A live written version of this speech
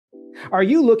Are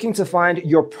you looking to find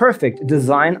your perfect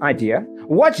design idea?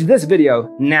 Watch this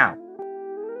video now.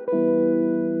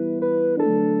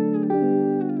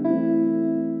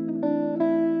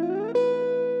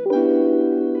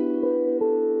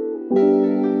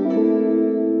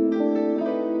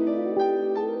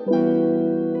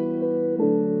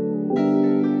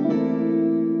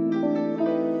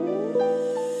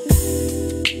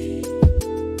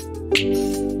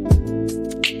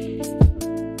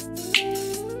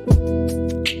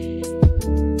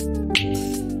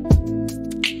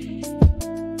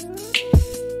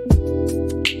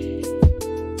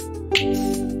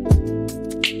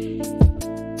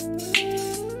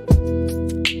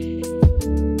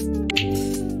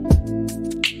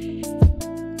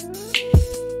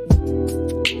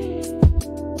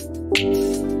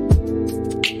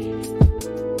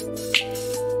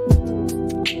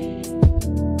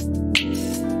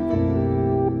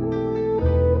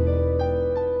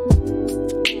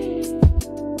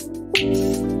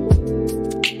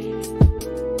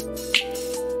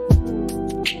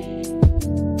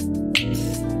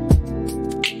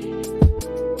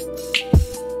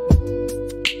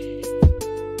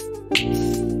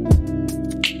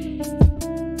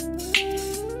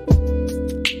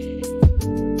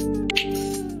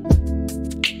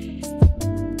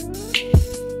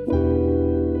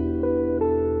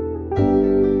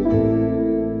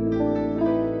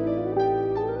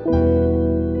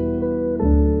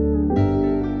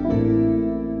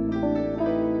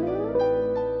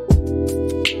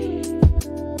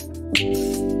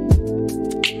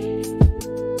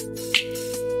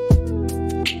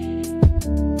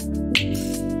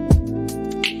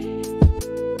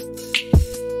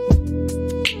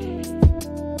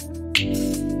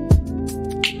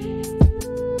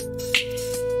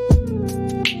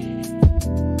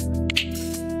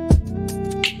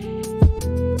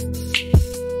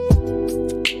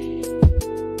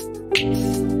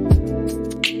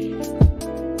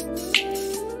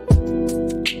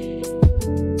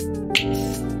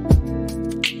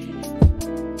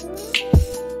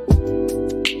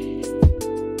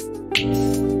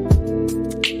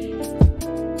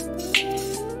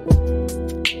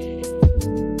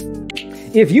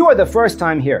 If you are the first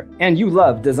time here and you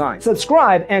love design,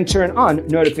 subscribe and turn on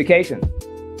notifications.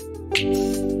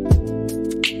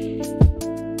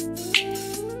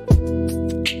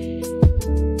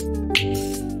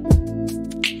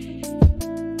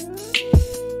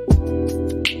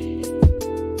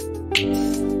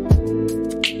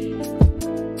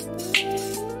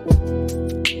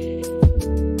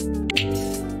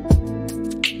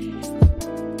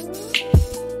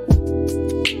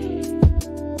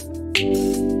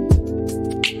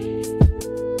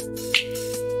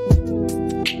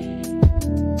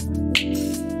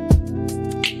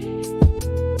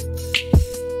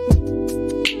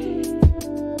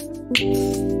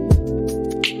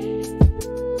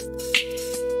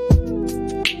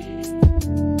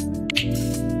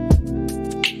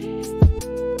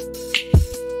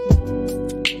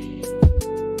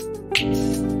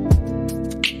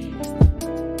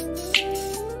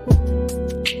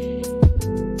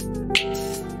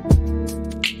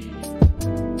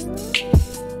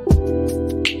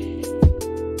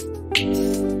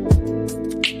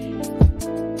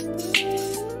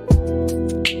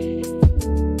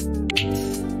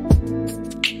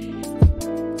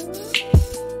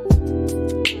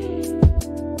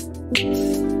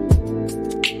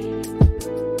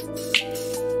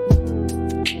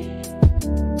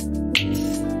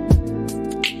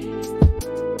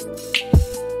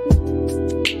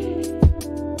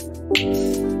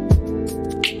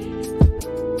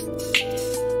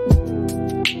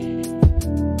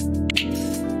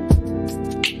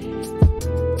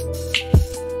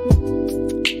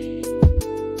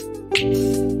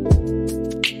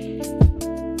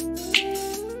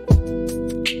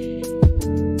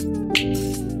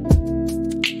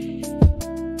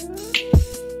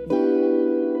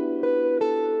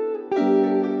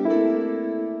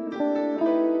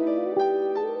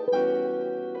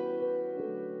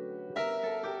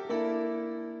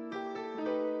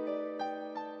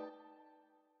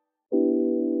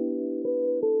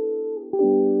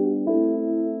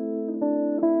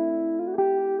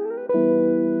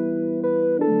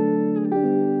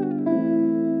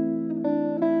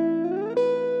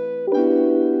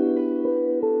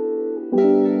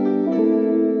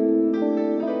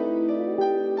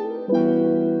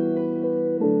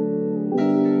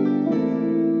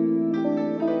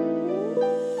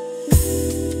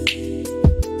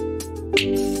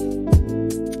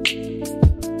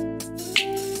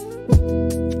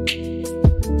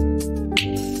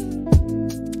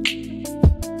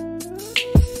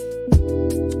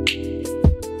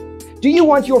 Do you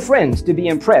want your friends to be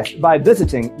impressed by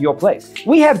visiting your place?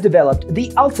 We have developed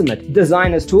the ultimate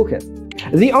designer's toolkit.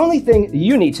 The only thing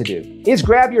you need to do is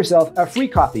grab yourself a free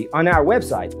copy on our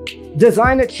website,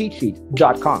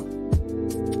 designercheatsheet.com.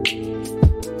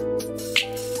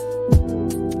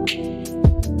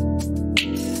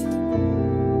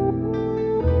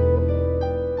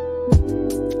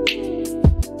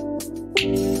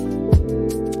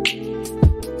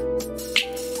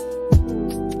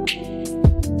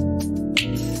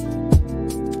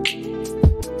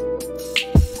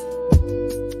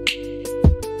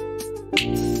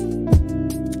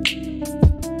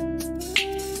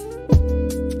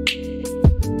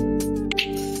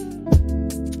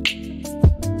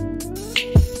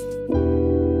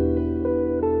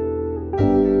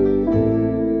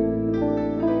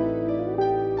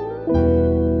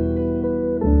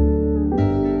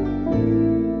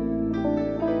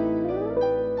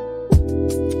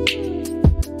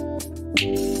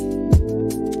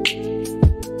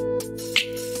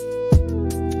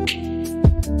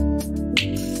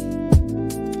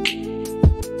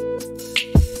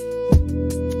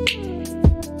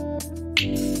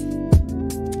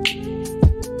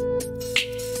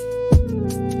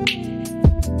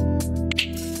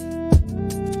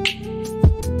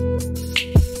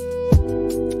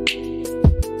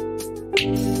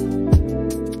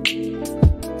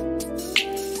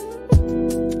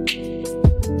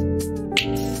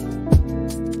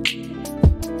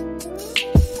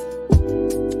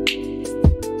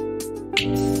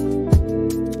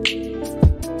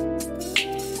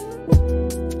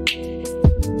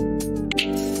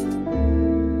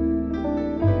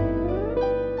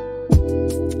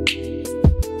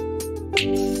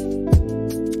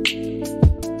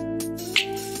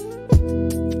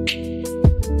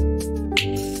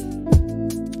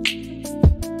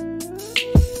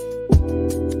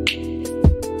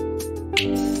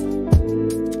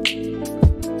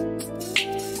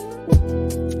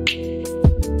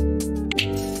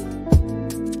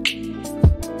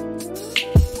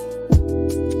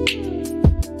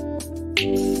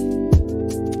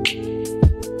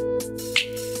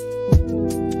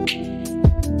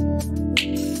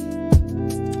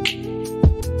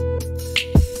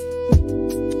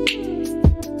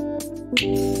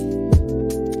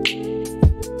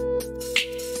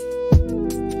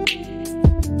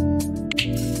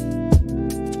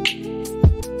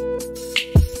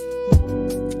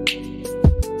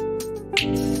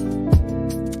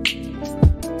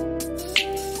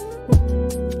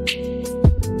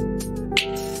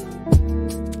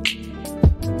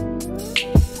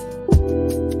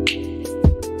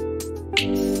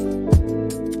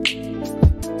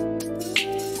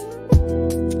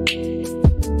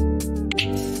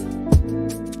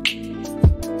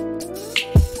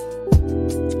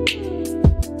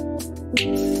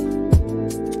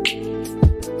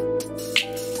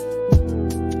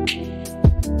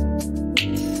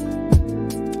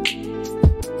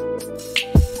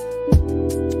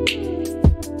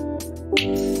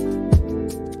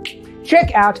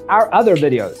 Check out our other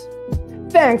videos.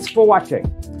 Thanks for watching.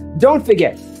 Don't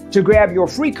forget to grab your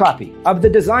free copy of the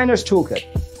Designer's Toolkit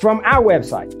from our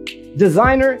website,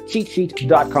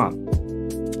 designercheatsheet.com.